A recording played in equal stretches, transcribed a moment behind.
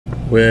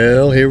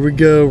Well, here we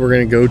go. We're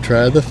gonna go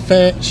try the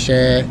Fat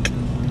Shack.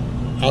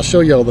 I'll show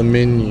y'all the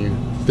menu.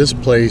 This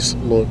place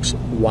looks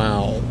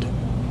wild.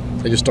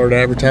 They just started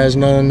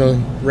advertising on the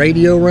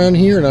radio around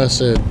here, and I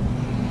said,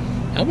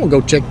 I'm gonna go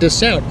check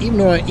this out. Even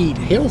though I eat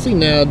healthy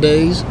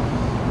nowadays,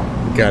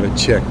 we gotta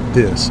check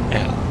this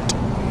out.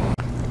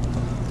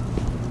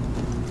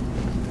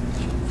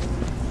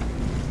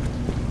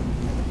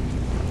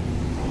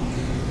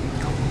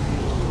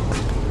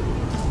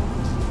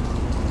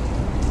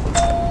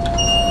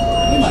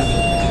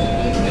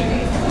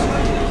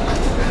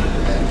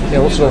 Yeah,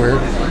 what's over here?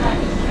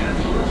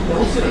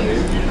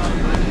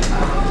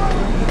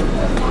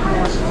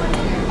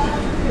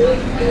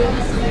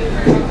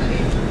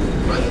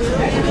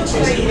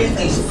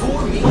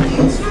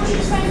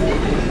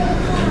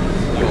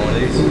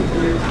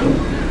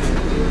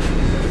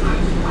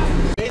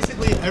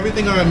 Basically,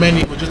 everything on our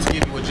menu was just to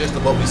give you a gist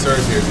of what we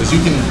serve here, because you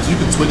can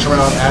switch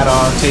around, add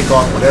on, take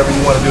off, whatever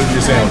you want to do to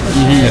your sandwich.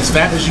 As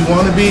fat as you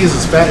want to be is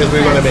as fat as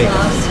we're going to make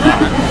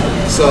it.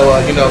 So,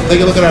 take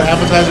a look at our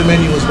appetizer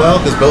menu as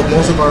well, because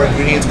most of our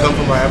ingredients come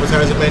from our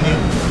appetizer menu.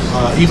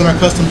 Even our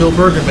custom-built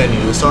burger menu.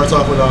 It starts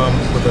off with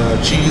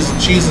cheese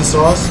and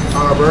sauce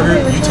on our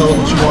burger. You tell it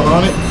what you want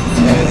on it,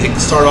 and it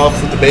can start off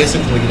with the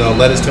basic,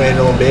 lettuce,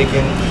 tomato, and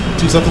bacon,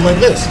 to something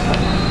like this,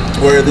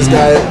 where this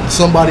guy,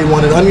 somebody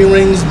wanted onion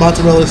rings,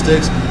 mozzarella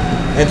sticks,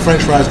 and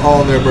French fries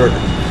all in their burger.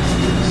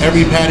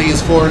 Every patty is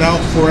 4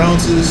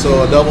 ounces,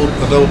 so a double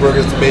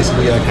burger is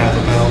basically like half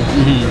a pound.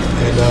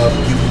 And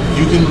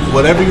you can,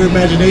 whatever your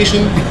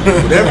imagination,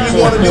 whatever you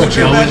want to do with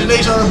your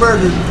imagination on a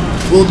burger,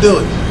 we'll do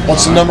it.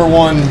 What's the number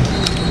one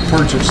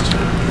purchased?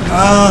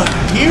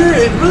 Here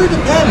it really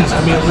depends.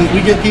 I mean, we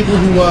get people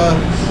who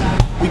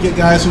we get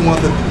guys who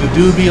want the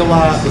doobie a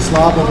lot, the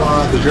slob a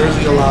lot, the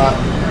jersey a lot,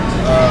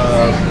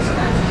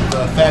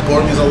 the fat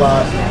gourmets a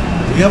lot.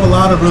 We have a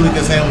lot of really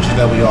good sandwiches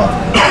that we offer.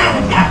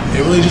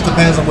 It really just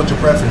depends on what your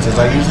preference is.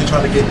 I usually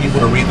try to get people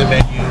to read the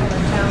menu,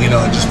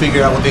 and just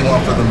figure out what they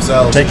want for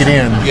themselves. Take it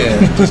in. Yeah,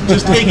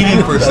 just take it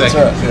in for a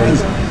second. Because,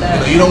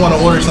 you don't want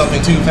to order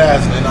something too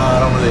fast and then, I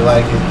don't really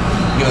like it.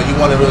 You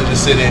want to really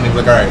just sit in and be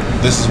like, all right,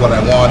 this is what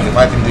I want. If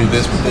I can do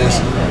this with this,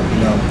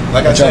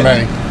 like I said.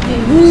 And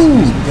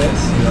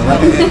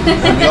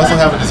we also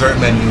have a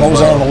dessert menu. What was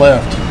on the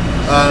left?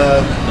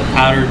 The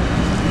powdered.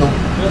 The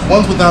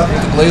ones without the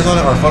glaze on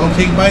it are funnel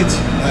cake bites.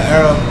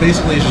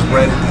 Basically, it's just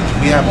bread.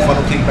 We have a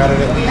funnel cake batter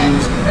that we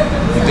use.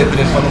 We dip it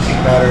in funnel cake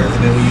batter, and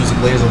then we use a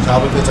glaze on top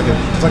of it. It's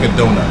like a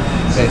donut,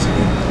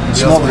 basically.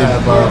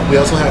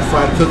 We also have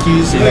fried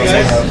cookies. We also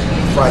have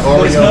fried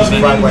Oreos,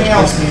 fried Rice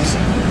Krispies.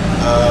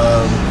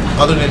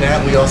 Other than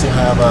that, we also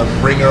have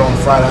bring your own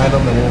fried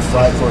item, and we'll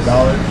fry it for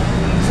 $1.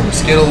 From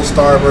Skittles,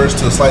 Starburst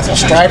to a slice of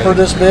cheese. A striper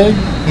this big?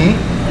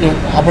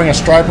 I'll bring a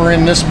striper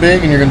in this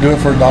big, and you're gonna do it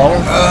for $1?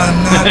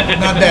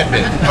 Not that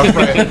big. Our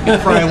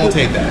frying won't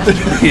take that.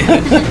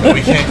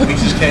 We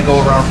just can't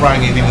go around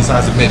frying anything the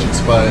size of midgets.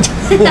 But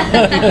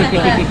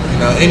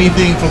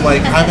anything from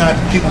I've had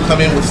people come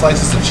in with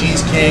slices of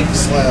cheesecake,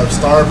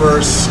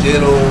 Starburst,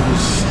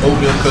 Skittles,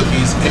 oatmeal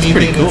cookies,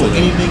 anything. Cool,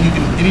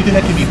 anything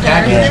that can be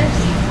packaged.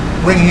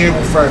 Bring it here,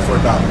 we'll fry it for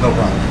 $1. No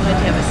problem.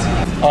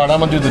 All right, I'm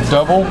gonna do the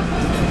double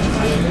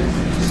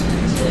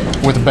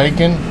with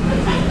bacon,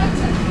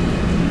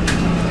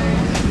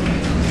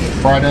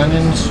 fried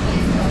onions,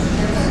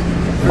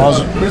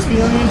 Crispy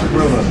onions or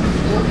grilled onions?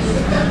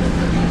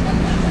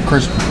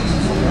 crispy,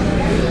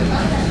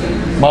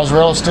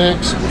 mozzarella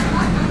sticks.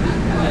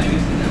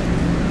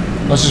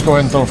 Let's just go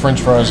ahead and throw French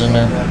fries in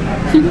there.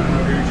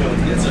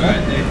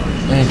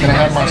 And can I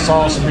have my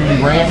sauce be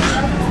ranch?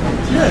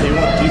 Yeah.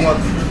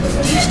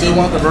 Do you still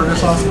want the burger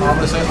sauce on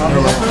the same?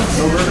 No burger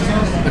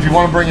sauce? If you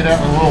want to bring it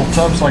out in a little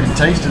tub so I can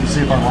taste it and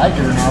see if I like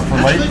it or not for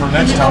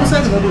next time.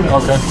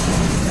 Okay.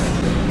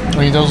 I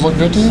mean, those look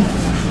good to you?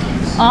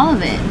 All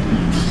of it.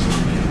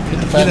 Get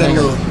the fat Get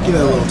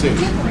that a little too.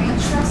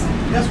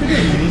 Yes, we do.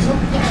 You need some?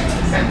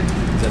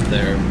 Is that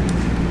their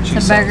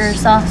The burger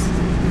sauce.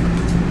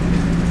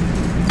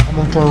 I'm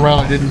gonna turn around.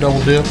 I didn't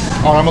double dip.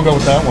 Oh, I'm gonna go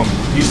with that one.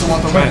 You still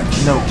want the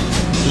ranch? No,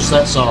 just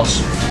that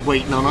sauce.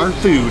 Waiting on our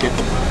food at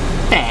the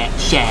Fat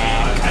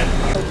Shack.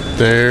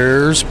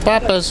 There's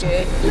Papa's.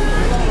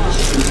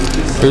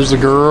 There's the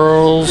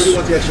girls. Who do you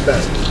want the extra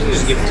basket?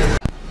 Just give it to me.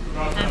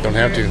 Don't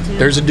have to.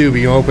 There's a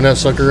doobie. You want to open that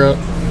sucker up?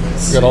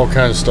 Got all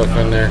kinds of stuff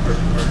in there.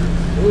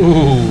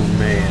 Ooh,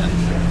 man.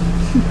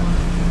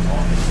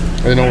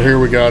 And over here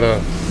we got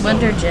a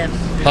Wonder Gym.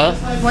 Huh?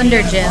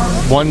 Wonder Gym.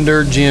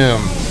 Wonder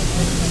Gym.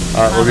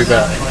 All right, we'll be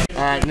back.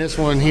 All right, and this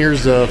one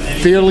here's the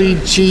Philly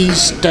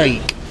cheese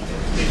steak.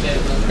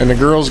 And the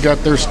girls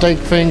got their steak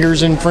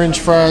fingers and French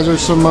fries or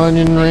some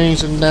onion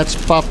rings, and that's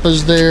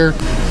Papa's there.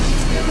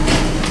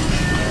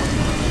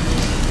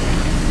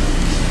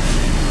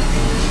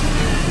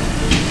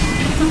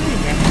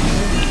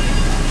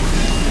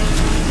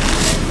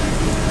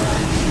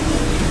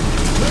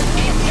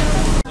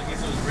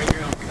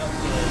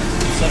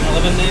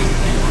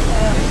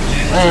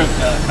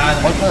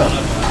 What's that?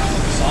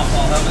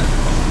 Softball helmet.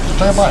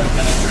 Take a bite.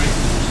 Kind of drink.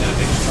 Just had a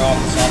big straw of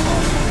softball.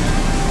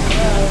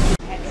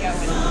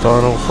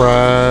 Funnel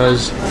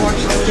fries,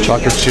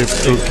 chocolate chip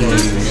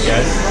cookies.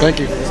 Thank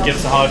you. Give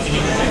us a hug if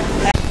you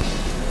need.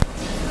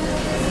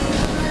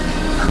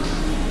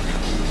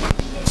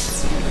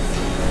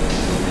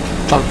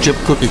 Chocolate chip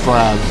cookie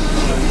fries.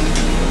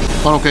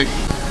 Funnel cake.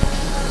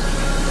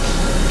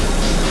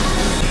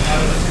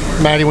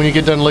 Maddie, when you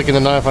get done licking the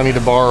knife, I need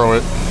to borrow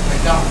it.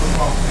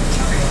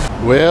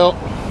 Well,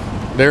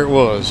 there it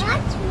was.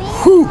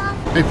 Whew.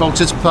 Hey folks,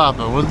 it's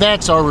Papa. Well,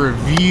 that's our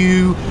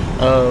review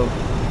of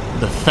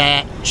the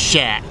Fat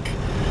Shack.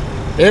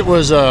 It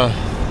was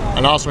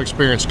an awesome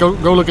experience. Go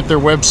look at their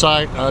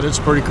website. It's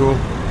pretty cool.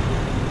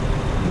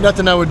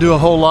 Nothing I would do a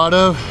whole lot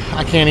of.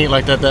 I can't eat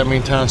like that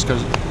many times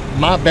because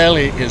my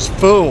belly is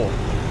full.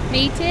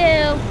 Me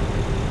too.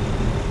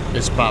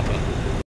 It's Papa.